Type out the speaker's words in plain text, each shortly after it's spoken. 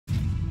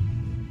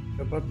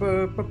Ready?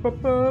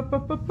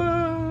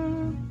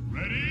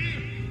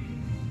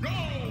 Go!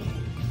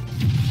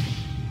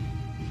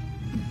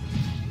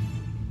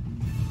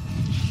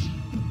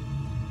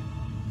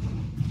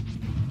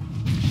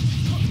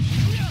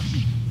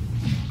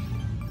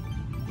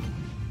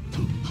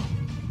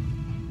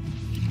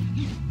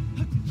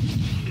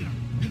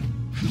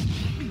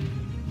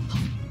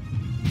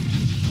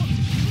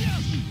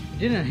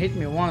 Didn't hit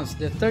me once.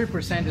 The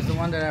 30% is the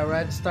one that I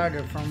read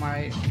started from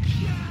my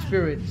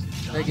spirit.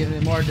 That gives me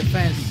more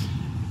defense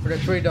for the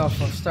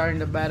trade-off of starting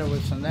the battle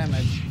with some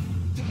damage.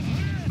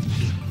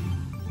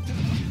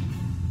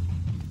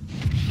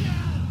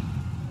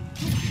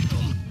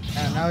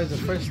 And now is the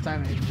first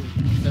time it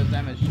does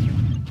damage.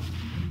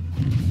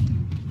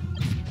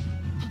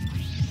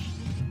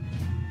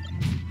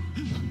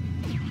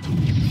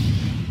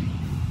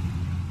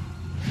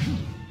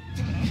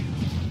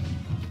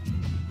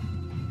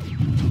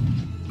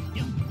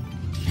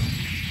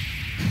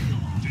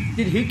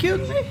 Did he kill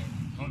me?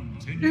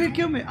 Did he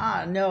kill me?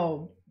 Ah,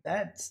 no,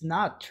 that's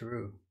not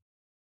true.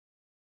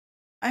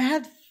 I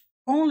had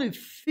only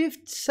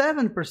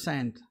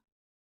 57%.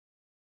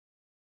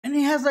 And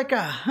he has like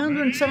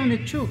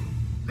 172.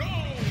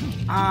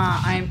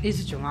 Ah, I'm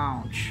easy to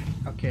launch.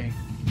 Okay.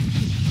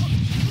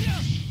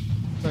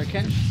 So I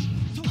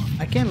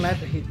can't let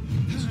him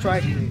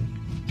strike me.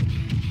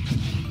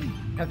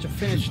 I have to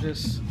finish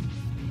this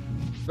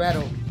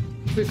battle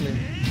quickly.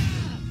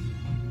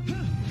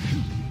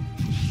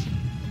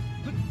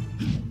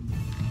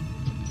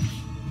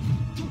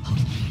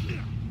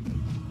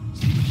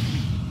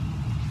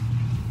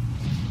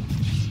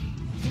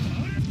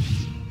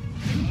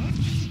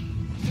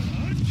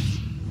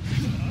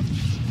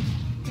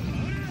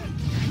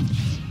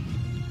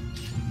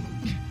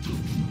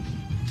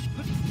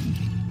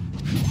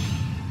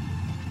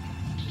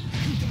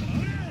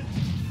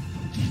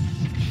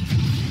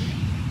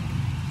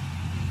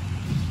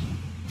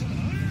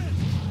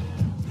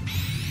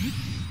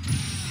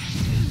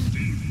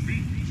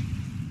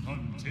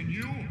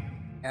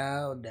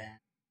 Oh damn.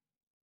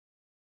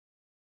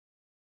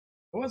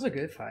 It was a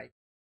good fight.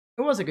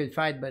 It was a good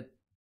fight, but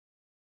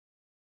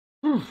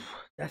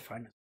that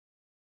fight.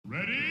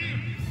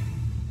 Ready?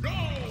 Go!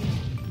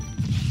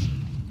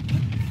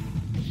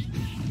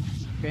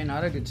 Okay,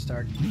 not a good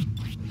start.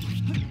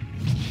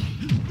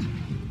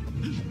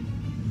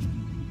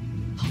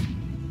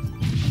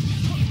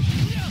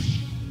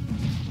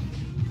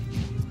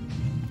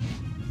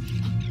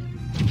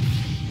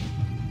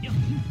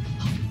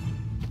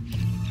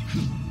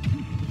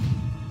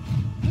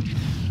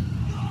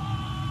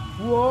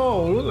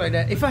 Whoa, look like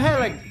that. If I had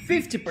like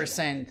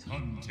 50%,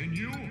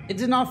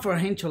 it's enough for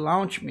him to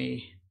launch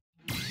me.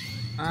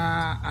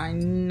 I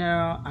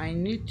know, I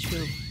need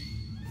to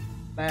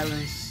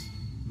balance.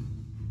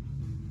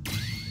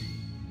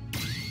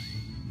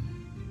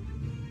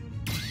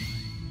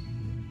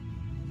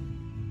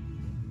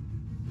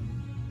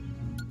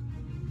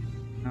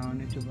 No, I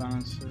need to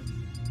balance it.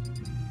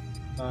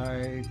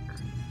 Like,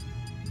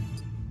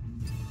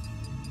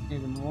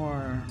 need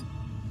more.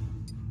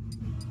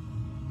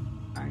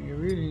 I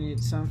really need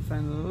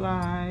something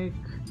like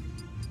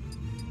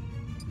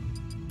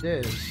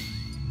this.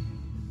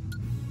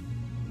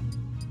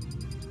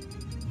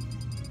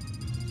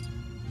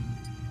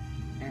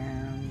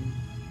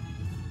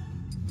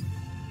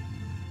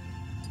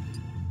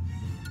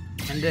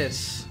 And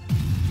this.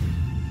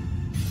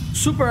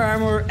 Super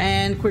armor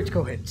and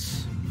critical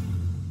hits.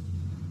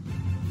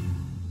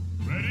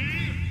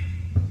 Ready?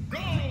 Go!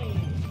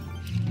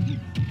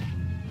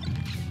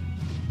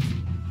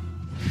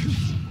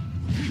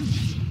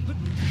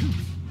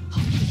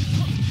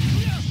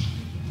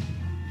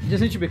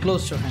 Just need to be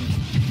close to him.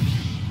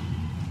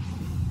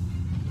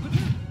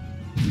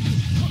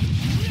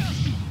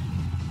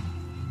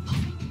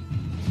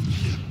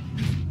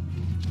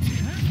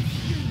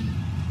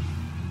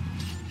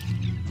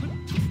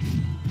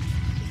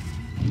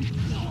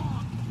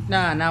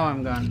 Nah, now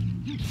I'm gone.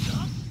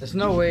 There's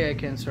no way I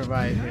can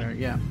survive here,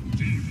 yeah.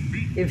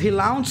 If he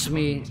launches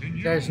me,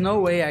 there's no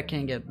way I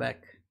can get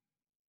back.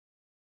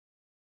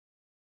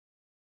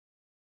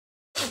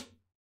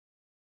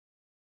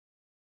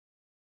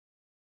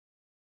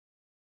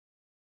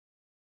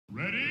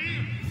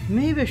 Ready?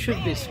 Maybe I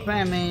should be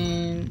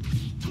spamming.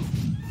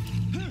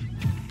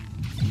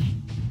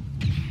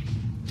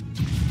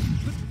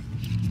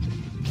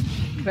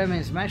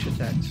 Spamming smash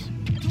attacks.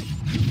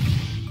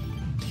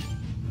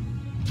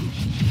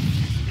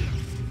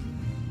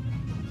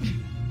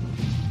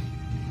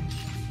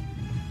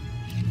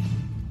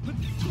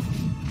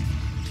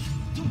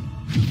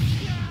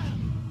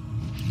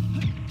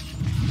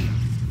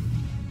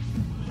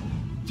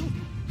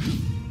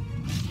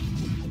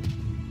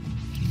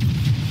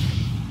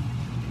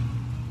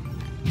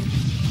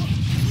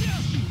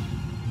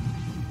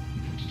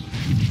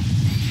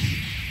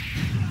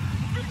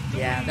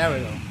 Yeah, there we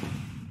go.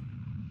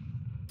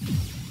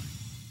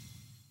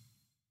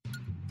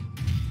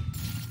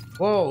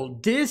 Whoa,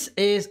 this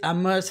is a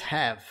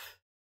must-have.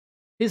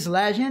 His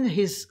legend,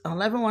 his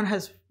level 1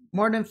 has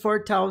more than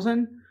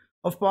 4,000.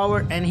 of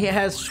power, and he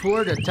has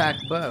sword attack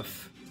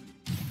buff.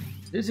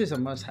 This is a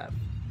must-have,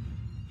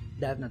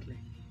 definitely.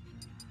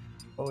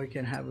 Or we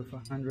can have with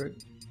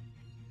 100.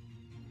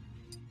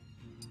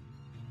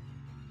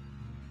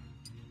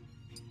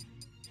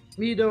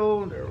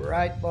 Middle, the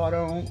right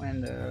bottom,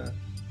 and the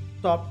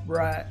top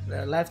right,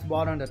 the left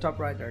bottom, the top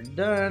right are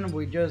done.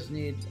 We just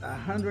need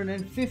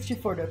 150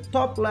 for the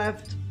top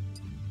left.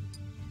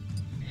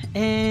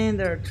 And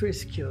there are 3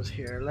 skills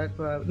here.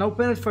 No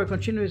penalty for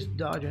continuous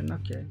dodging.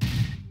 Okay.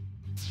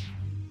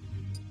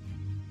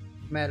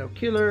 Metal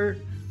Killer,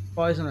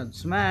 Poison and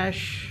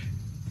Smash,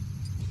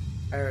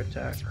 Air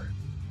Attack.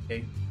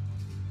 Okay.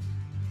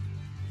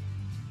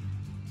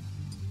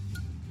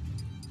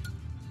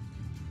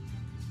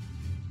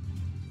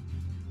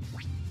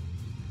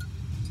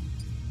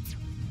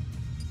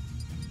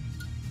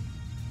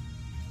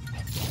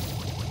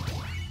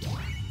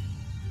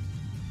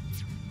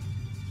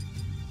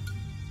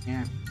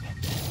 Yeah.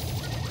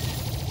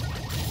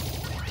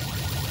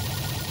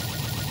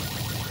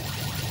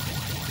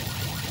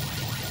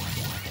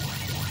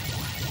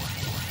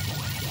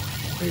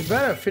 We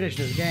better finish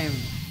this game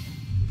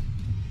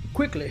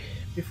quickly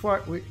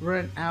before we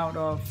run out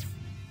of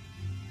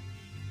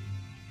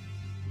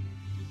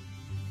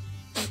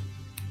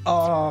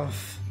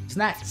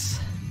snacks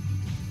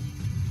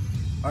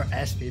or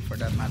SP for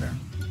that matter.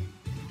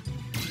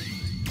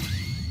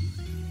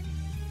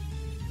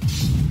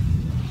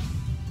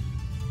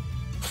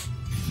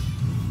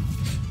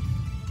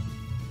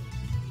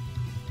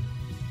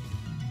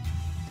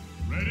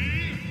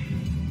 Ready?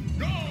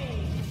 Go!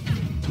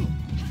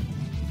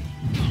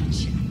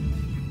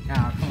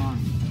 Ah, come on.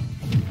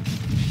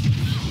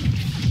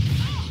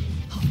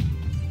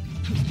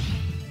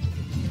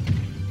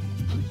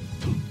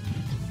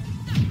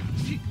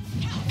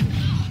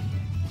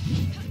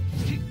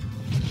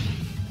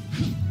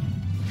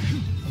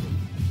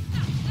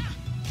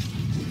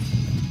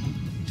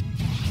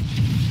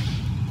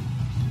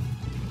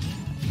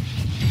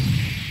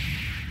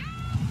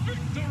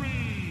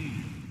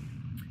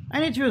 I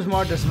need to use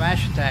more the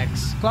smash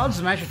attacks. Cloud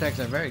smash attacks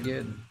are very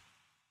good.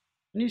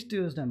 I need to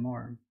use them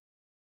more.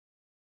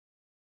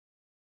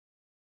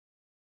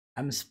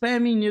 I'm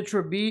spamming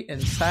neutral B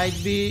and side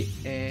B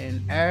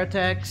and air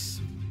attacks,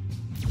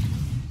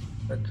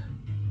 but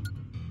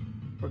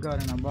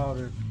forgotten about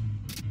it.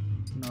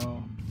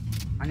 No,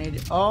 I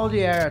need all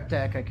the air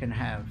attack I can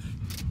have.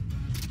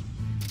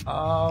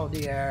 All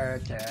the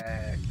air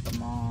attack,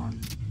 come on.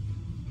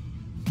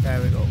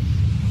 There we go.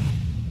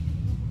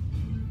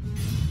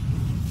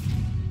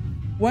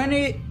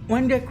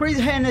 When the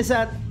crazy hand is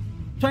at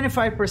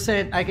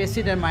 25%, I can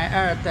see that my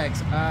air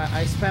attacks,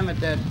 I spam it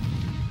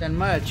that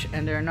much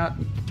and they're not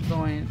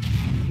doing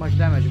much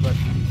damage, but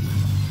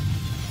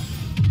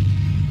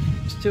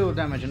still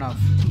damage enough.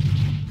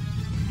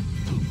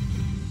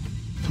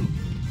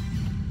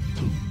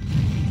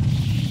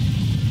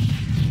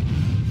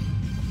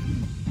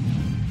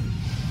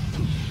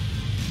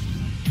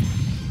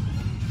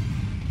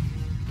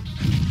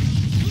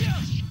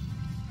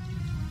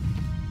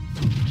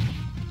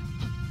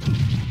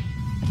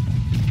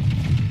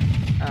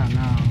 Oh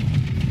no.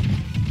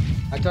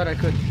 I thought I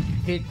could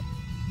hit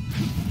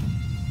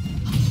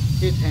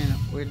him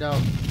without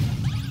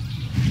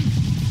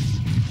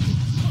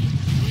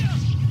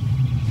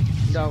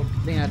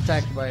being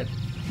attacked by it.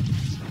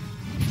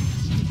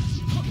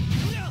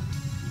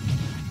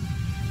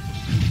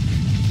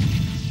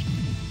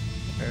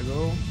 There we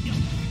go.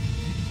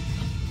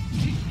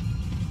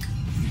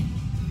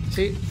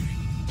 See?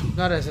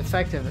 Not as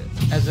effective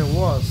as it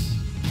was.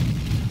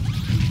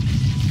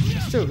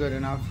 Still good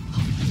enough.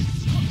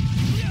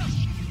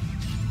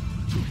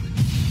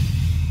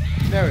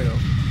 There we go.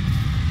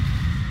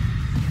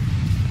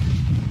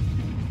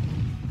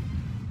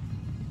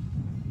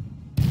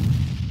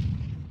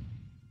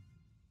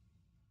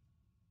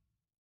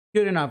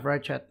 Good enough,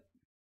 right, chat?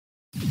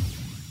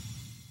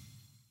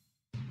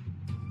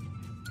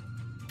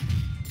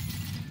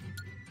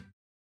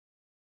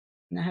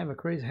 And I have a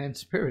crazy hand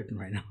spirit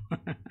right now.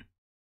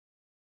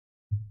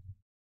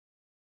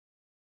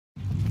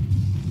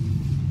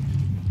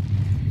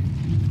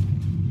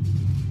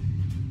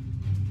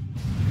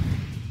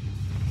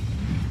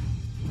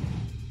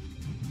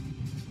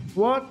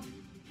 What?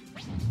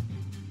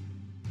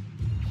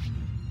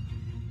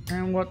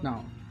 And what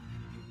now?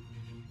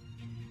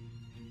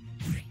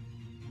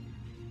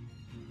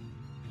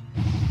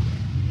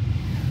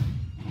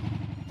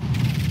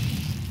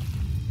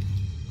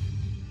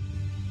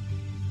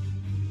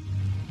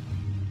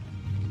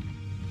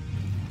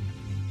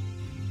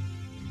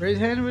 Raise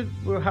hand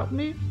will help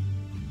me?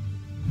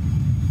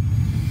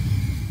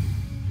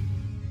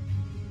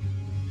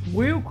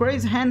 Will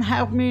Crazy Hand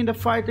help me in the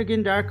fight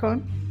against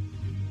Darkon?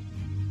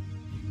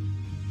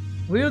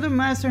 Will the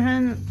Master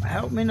Hand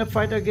help me in the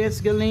fight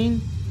against Galeen?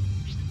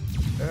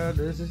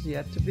 This is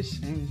yet to be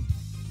seen.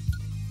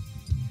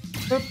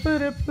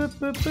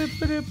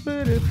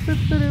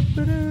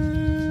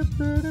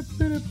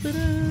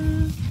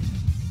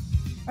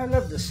 I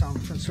love this song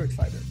from Street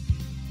Fighter.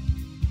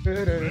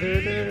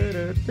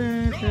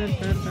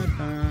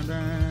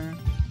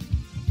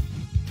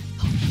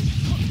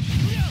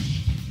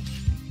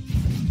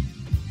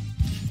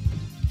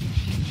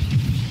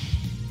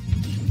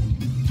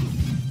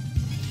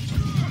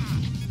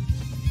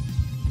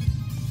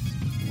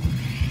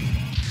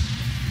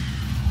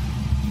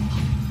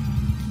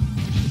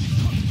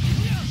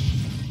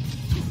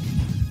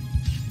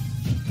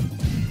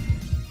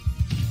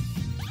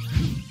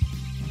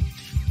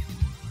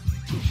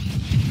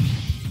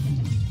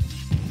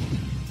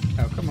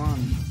 Oh, come on.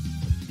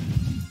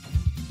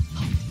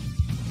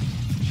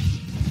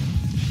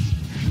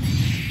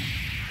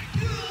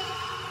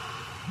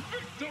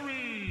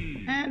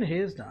 Victory! And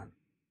he's done.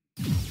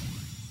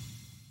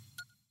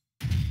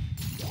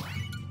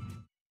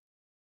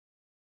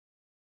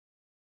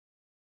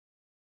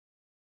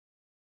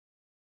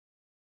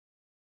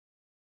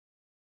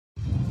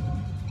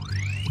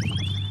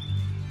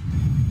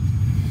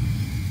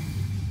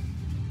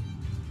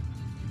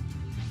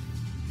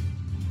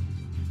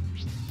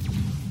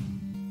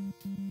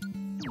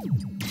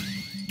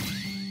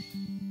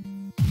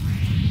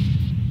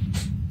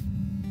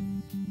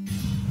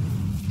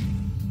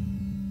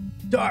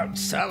 Dark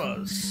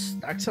Samus.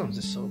 Dark Samus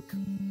is so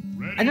cool.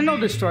 I don't know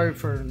the story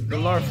for the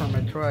lore for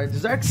Metroid.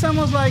 Is Dark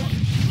Samus like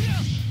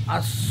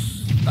a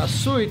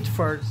suit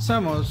for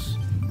Samus,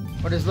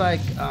 but it's like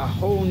a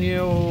whole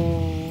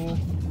new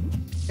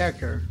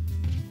character?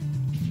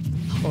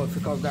 Oh, if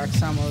you call Dark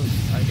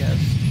Samus, I guess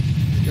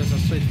it's just a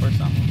suit for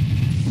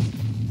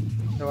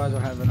Samus. Otherwise,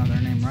 it'll have another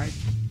name, right?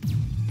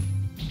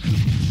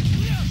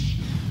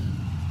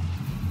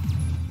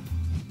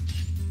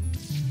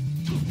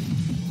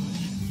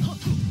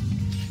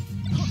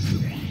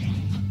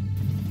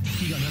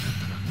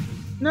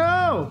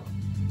 No!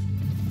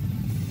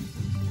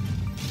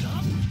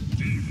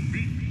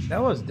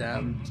 That was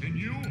dumb.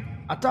 Continue.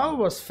 I thought it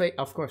was face.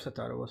 Of course, I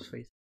thought it was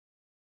face.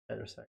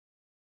 Better side.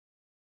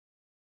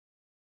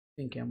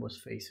 Thinking I was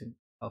facing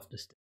off the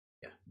stage.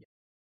 Yeah.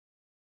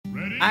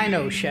 Ready? I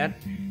know, Shad.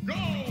 Go!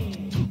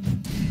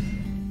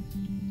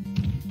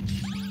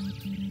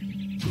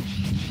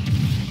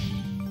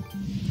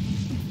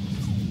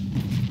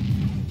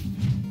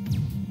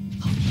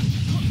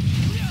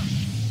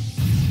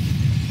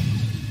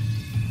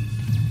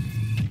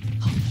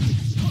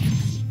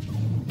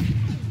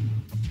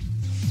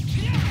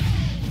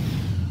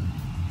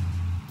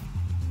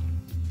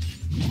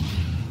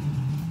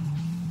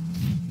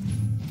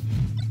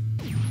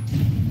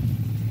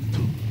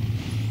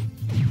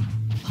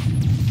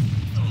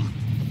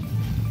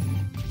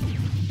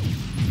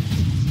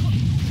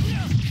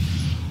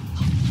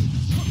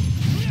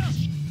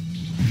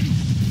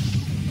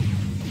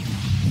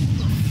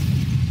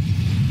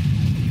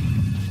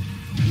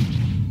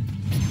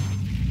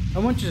 I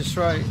want you to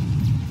destroy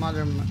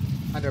Mother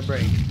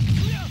Break.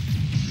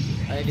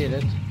 I did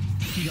it.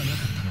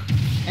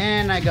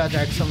 And I got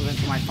Dark Samus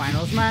into my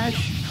final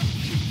smash.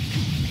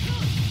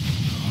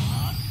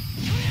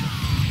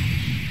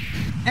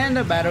 And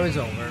the battle is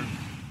over.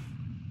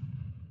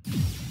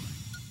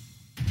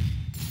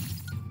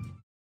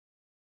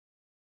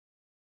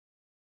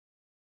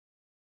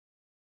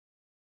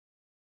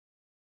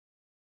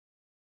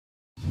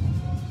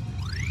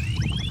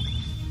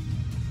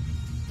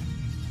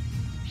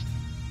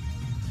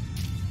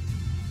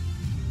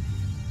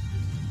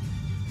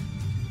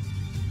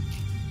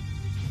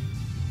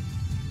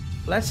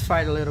 Let's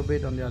fight a little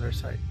bit on the other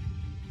side.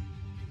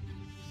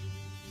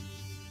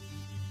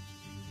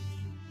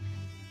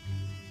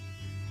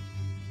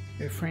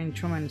 Refrain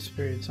too many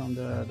spirits on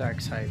the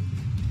dark side.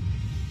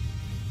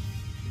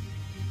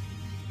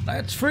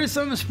 Let's free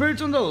some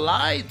spirits on the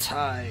light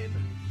side.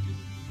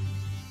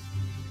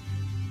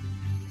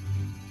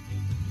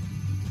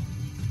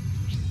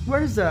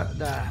 Where's the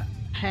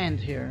hand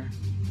here?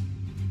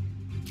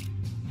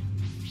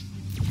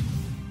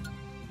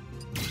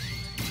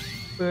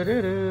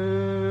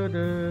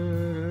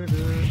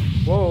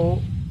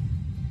 Whoa!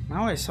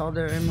 Now I saw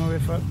the ammo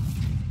with a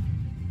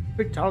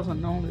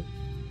 3,000 only.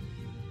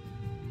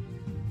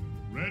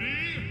 Ready?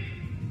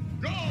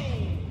 Go!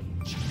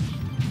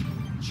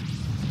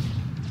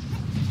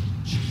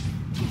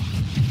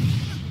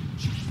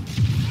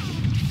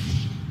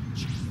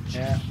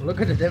 Yeah,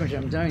 look at the damage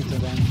I'm doing to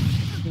them.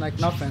 Like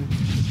nothing.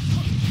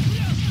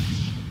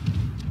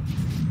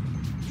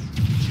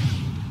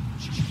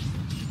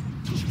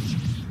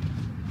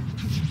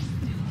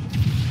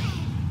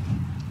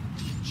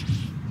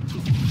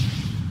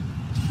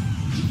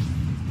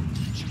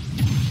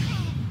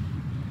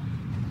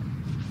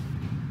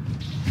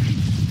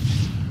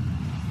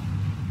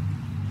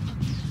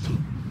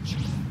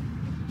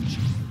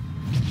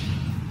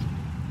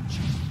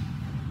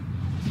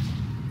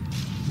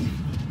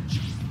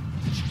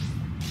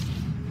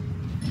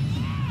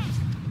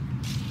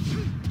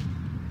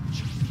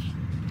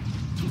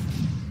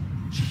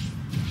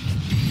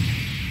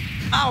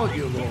 Out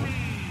you go.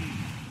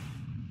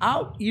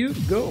 Out you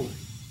go.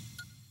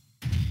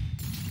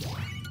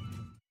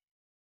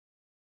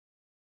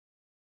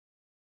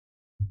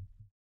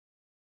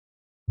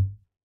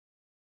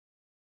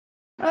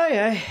 Aye,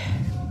 aye.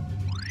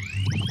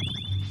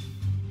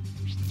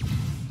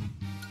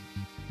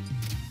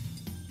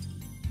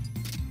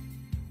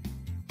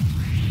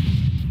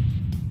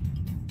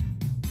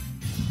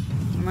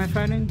 I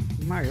fighting?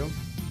 Mario.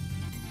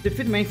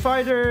 Defeat main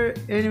fighter,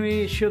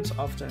 enemy shoots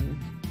often.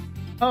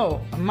 Oh,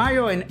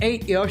 Mario and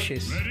 8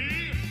 Yoshis.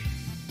 Ready?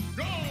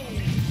 Go!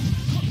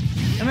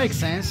 That makes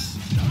sense.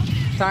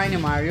 Tiny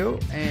Mario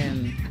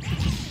and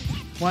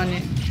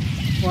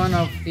one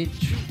of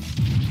each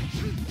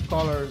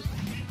colors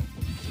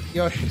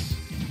Yoshis.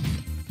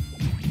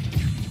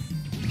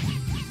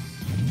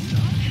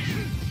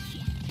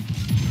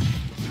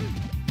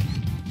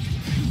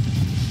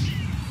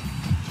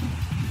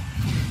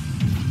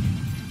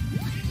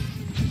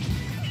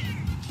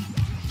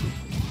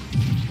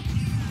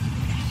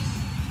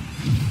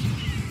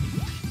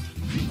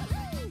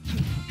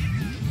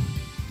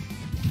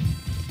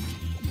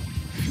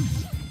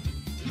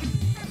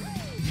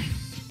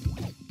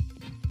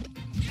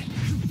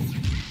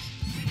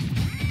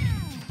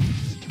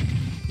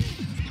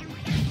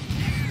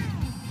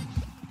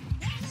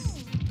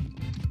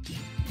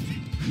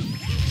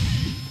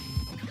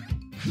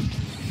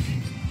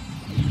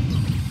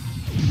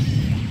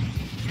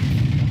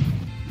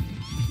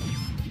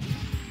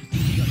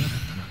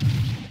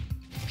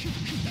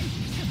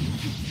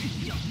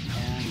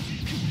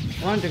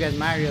 I wanted to get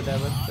Mario there,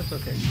 but that's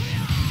okay.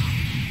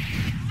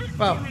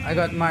 Well, I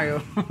got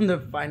Mario on the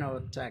final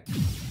attack.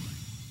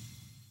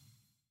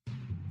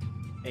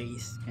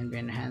 Ace can be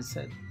enhanced.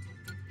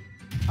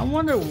 I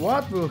wonder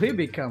what will he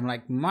become,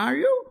 like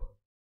Mario?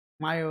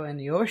 Mario and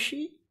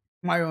Yoshi?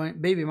 Mario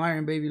and Baby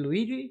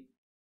Luigi?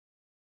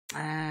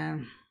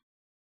 I'm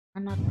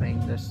not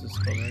playing this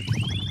discovery.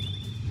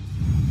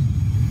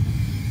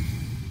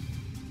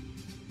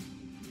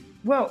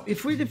 Well,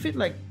 if we defeat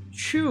like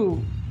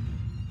 2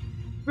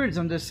 spirits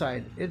on this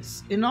side,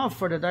 it's enough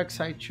for the dark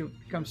side to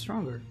become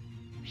stronger.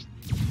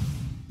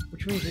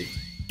 Which means it...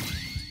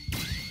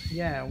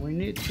 Yeah, we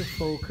need to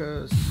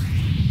focus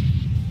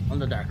on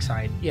the dark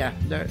side. Yeah,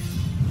 there.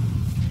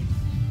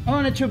 I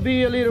want it to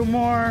be a little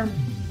more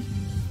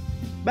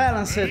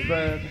balanced,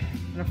 but I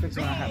don't think it's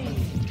gonna happen.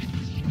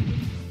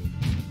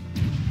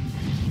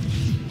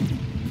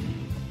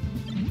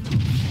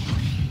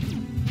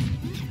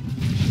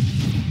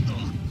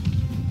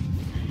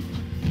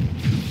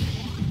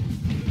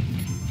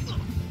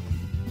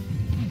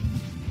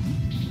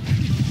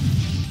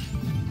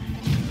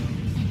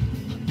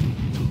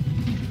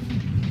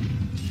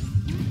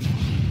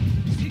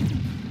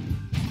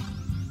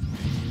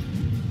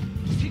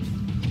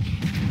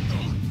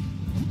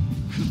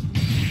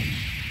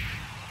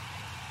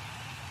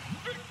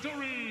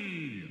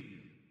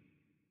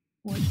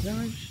 What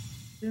damage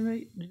did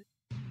I...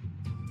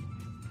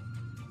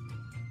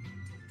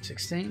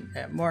 16?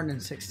 Yeah, more than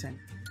 16.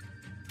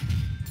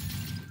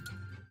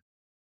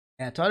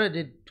 Yeah, I thought I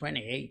did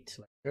 28,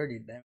 like 30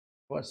 damage.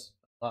 It was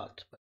a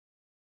lot, but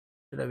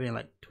it should have been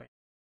like 20.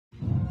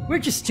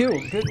 Which is still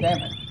good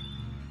damage.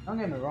 Don't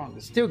get me wrong,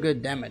 it's still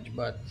good damage,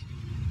 but...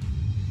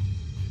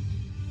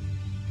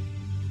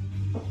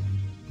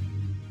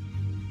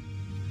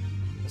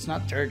 it's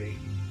not 30.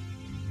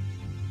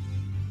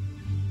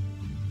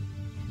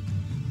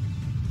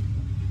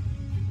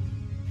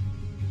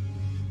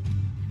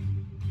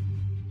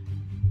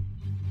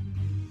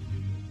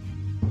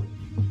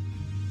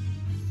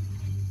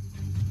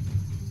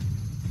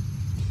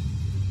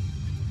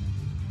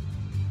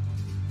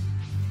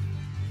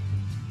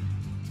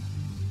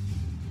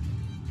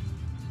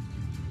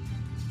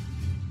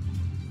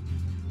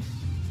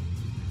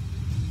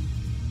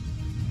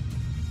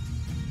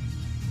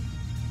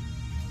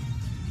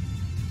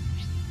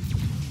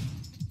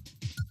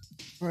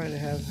 Already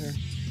have her.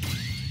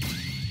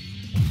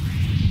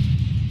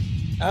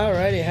 I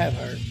already have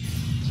her.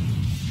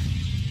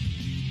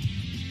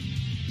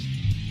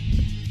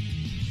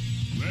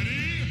 Ready?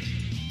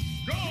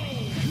 Go!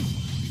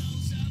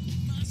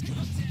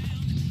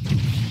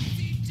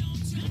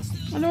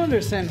 I don't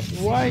understand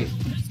why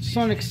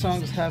Sonic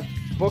songs have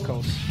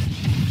vocals.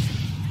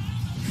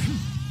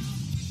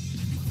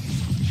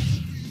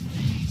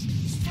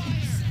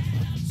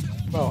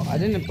 Well, I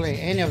didn't play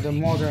any of the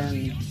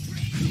modern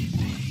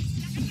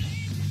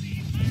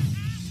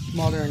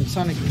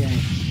Sonic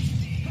games.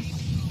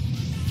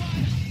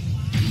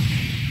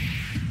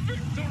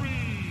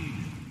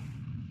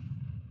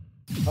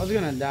 I was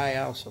gonna die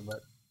also,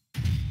 but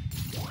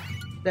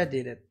that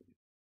did it.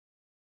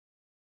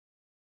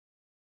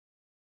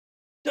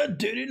 That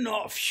did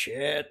enough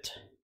shit.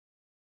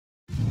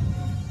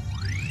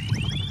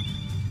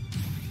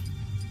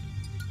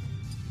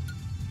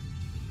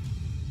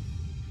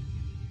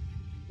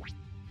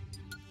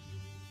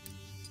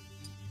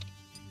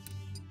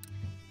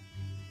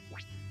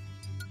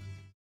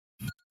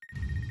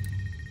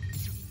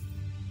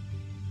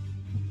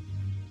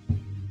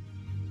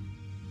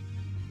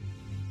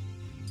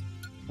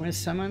 Want to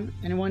summon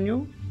anyone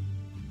new?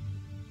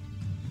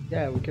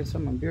 Yeah, we can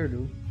summon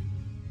Beardo.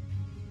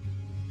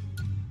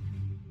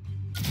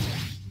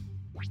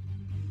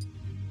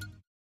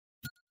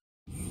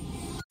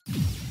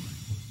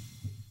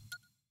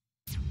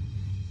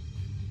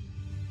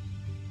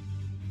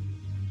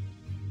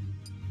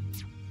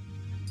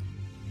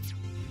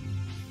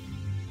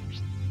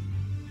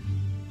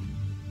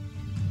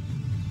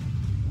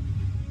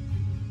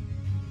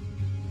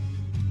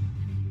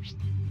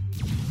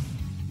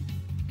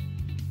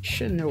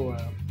 action. No,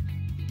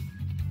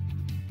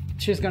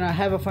 she's gonna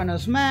have a final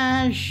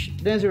smash.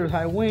 Dancer with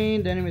high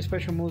wind. The enemy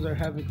special moves are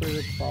have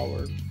increased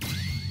power.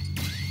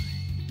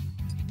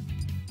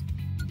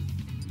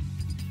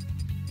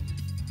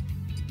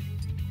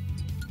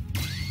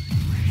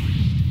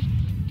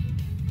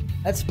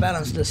 Let's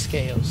balance the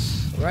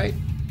scales, right?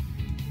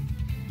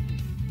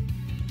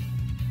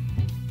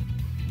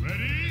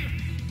 Ready?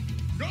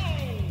 Go!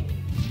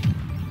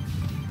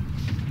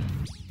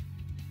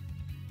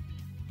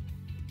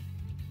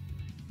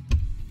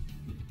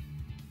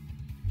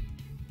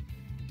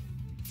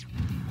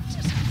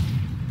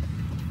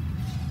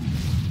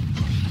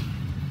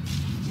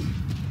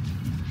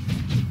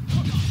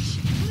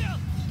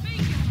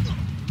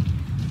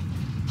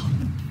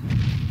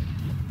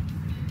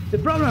 The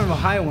problem with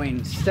high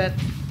winds is that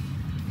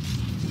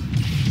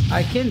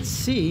I can't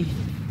see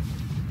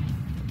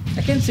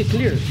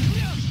clear.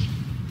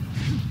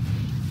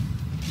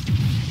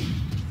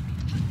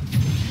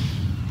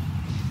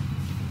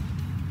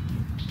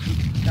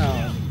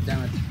 Oh,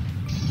 damn it.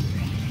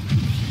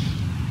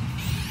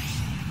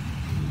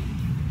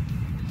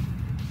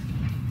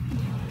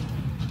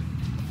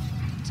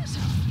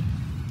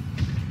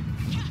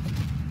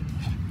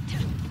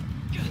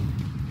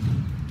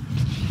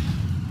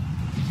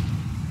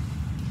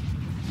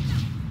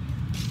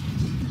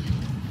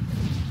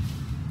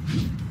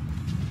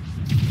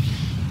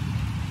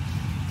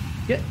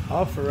 Get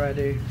off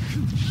already.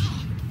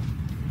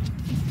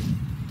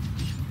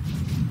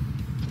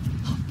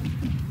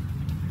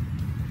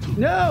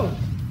 No!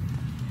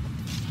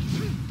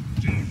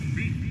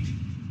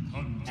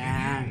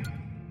 Ah.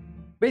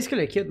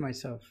 Basically, I killed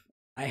myself.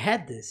 I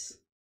had this.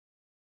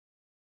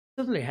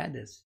 Totally had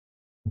this.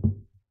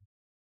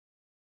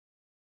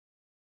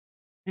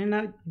 And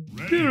I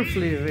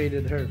beautifully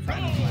evaded her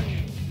final flash.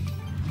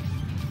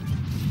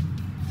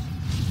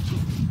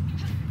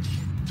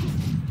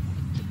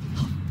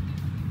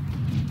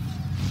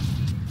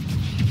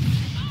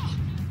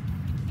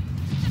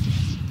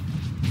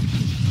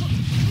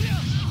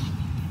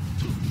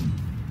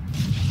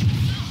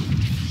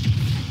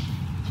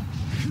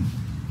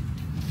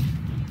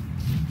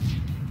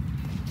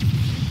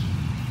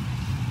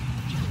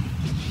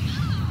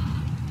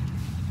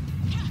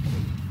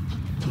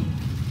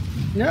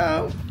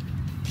 No!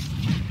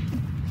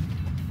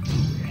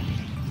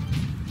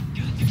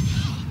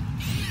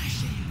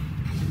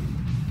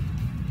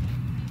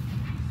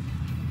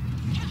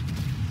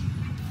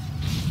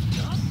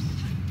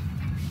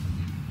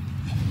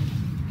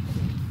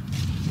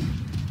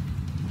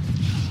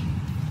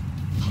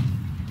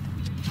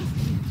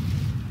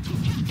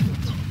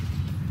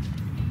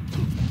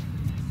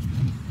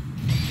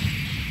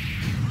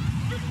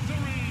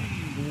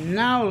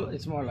 Now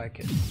it's more like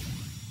it.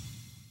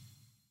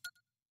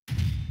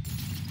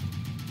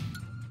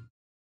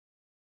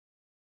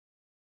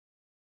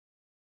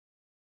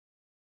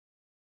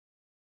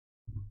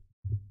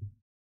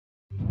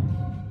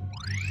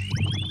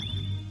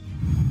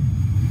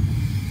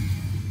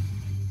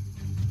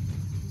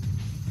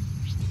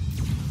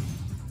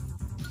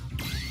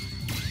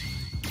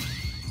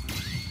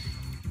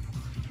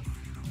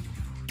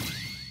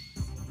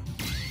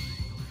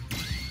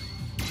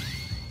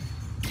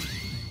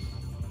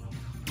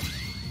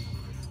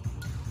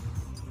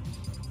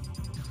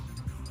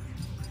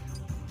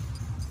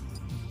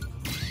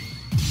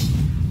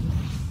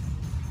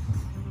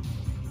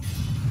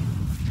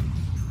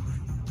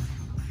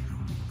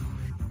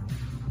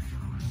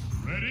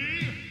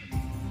 Ready?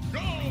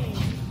 Go!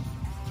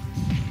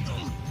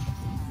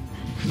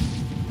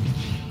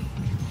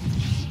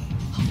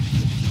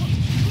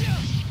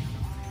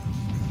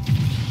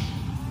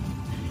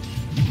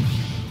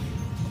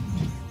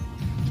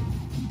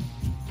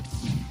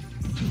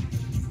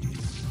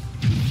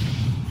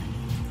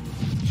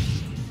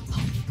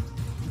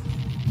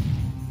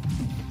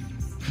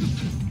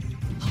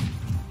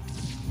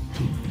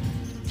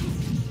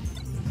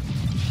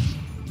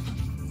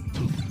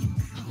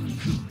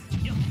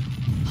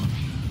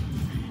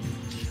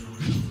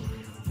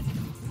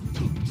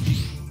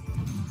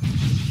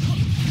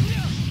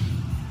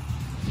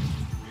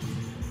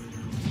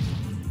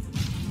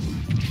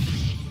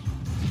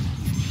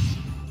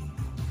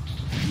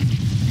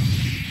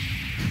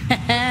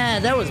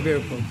 That was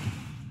beautiful.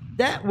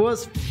 That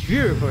was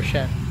beautiful,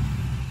 Chef.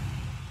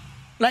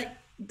 Like,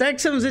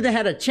 Texans didn't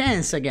had a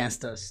chance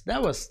against us.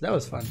 That was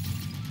fun.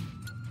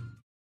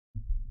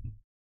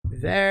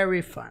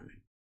 Very fun.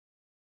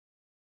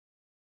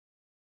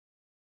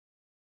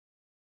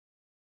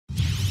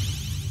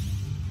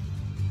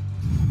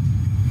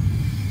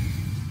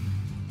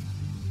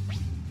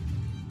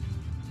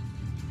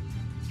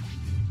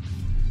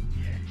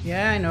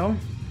 Yeah, I know.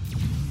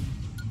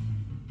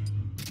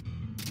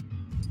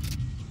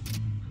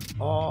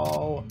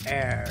 All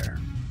air.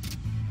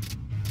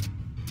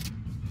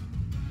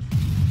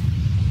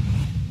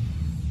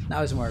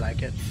 Now it's more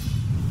like it.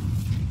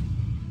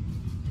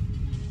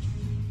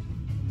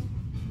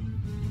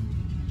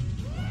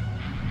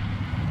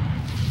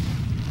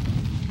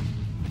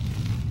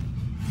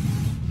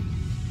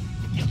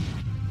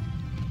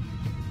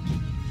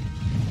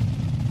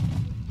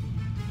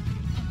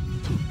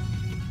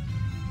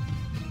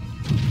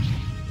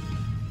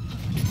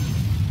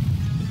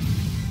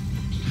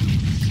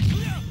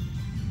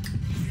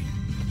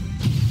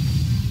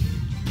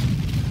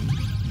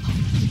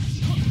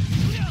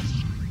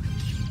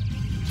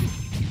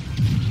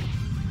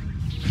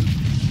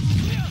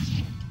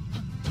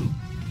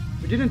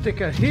 didn't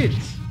take a hit.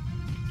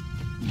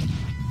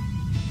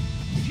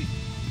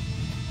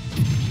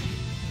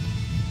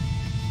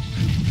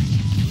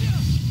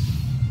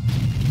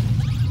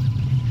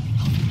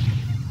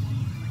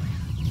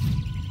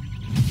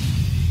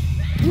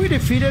 We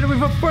defeated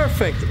with a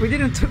perfect. We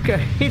didn't took a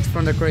hit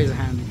from the crazy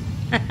hand.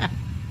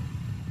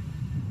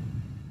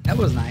 That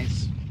was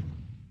nice.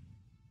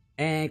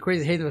 And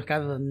crazy hit was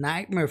kind of a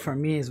nightmare for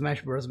me in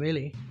Smash Bros.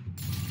 Melee.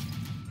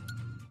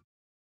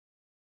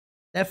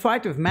 That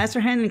fight with Master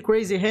Hand and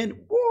Crazy Hand,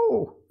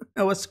 whoa,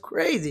 that was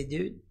crazy,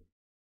 dude.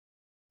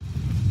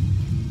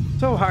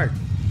 So hard.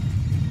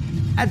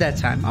 At that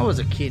time, I was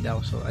a kid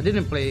also. I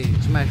didn't play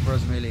Smash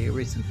Bros. Melee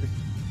recently.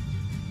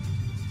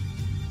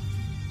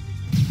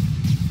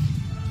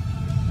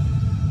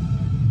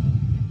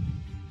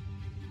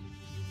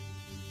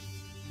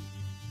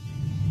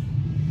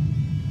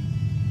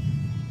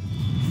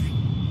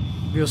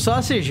 Viu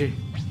só, Cid?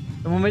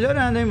 Estamos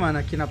melhorando, hein, mano,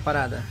 aqui na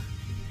parada.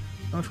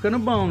 Estamos ficando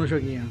bom no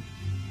joguinho.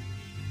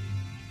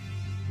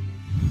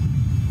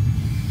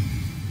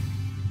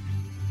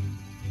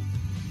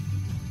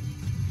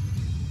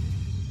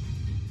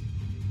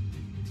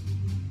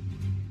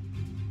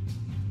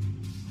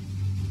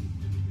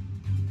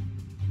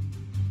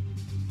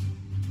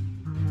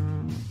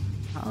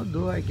 How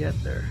do I get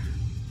there?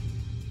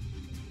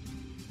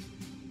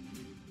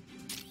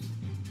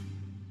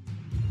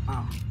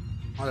 Oh,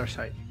 other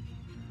side.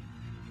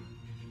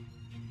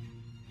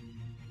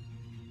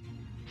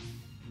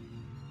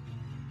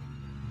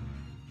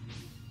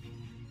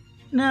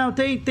 Não,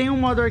 tem um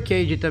modo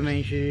arcade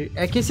também, Gigi.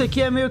 É que esse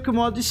aqui é meio que o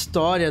modo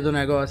história do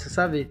negócio,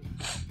 sabe?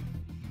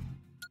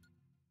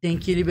 Tem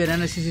que ir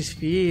liberando esses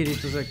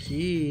espíritos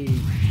aqui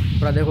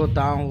pra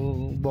derrotar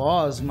um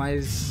boss,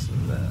 mas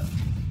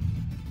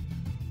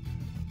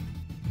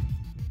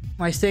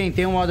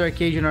tem um modo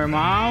arcade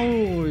normal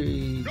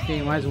e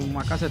tem mais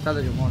uma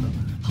cacetada de modo.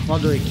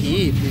 Modo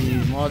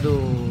equipe,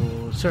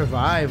 modo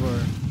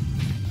survivor.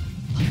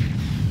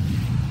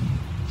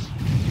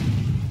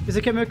 Esse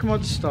aqui é meio que o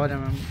modo história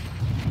mesmo.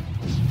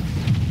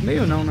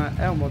 Meio não, né?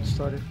 É o modo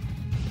história.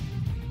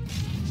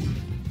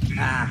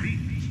 Ah.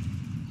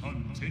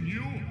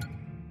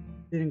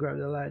 Didn't grab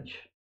the ledge.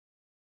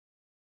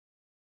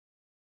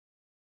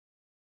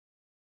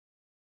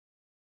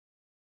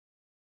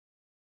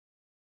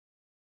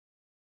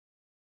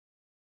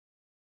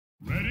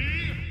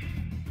 Ready?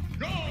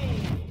 Go!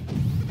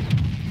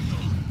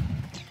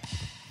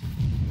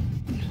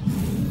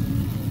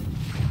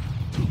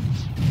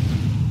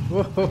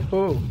 Whoa, ho,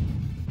 ho.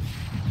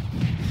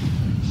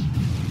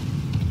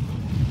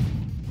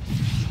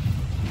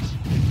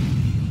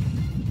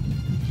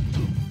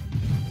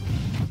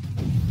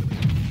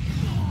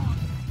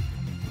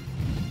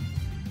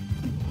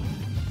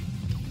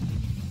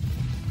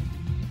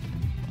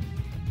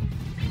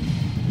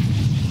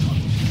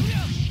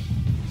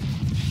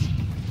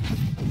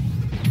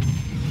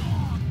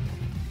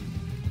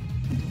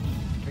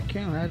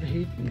 Can't let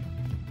he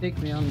take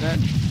me on that.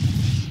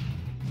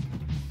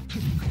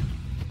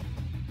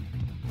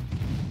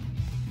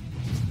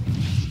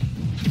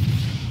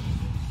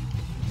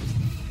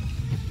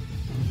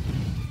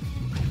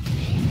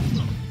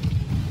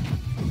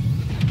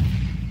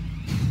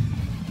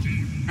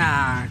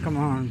 Ah, come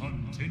on.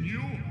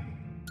 Continue.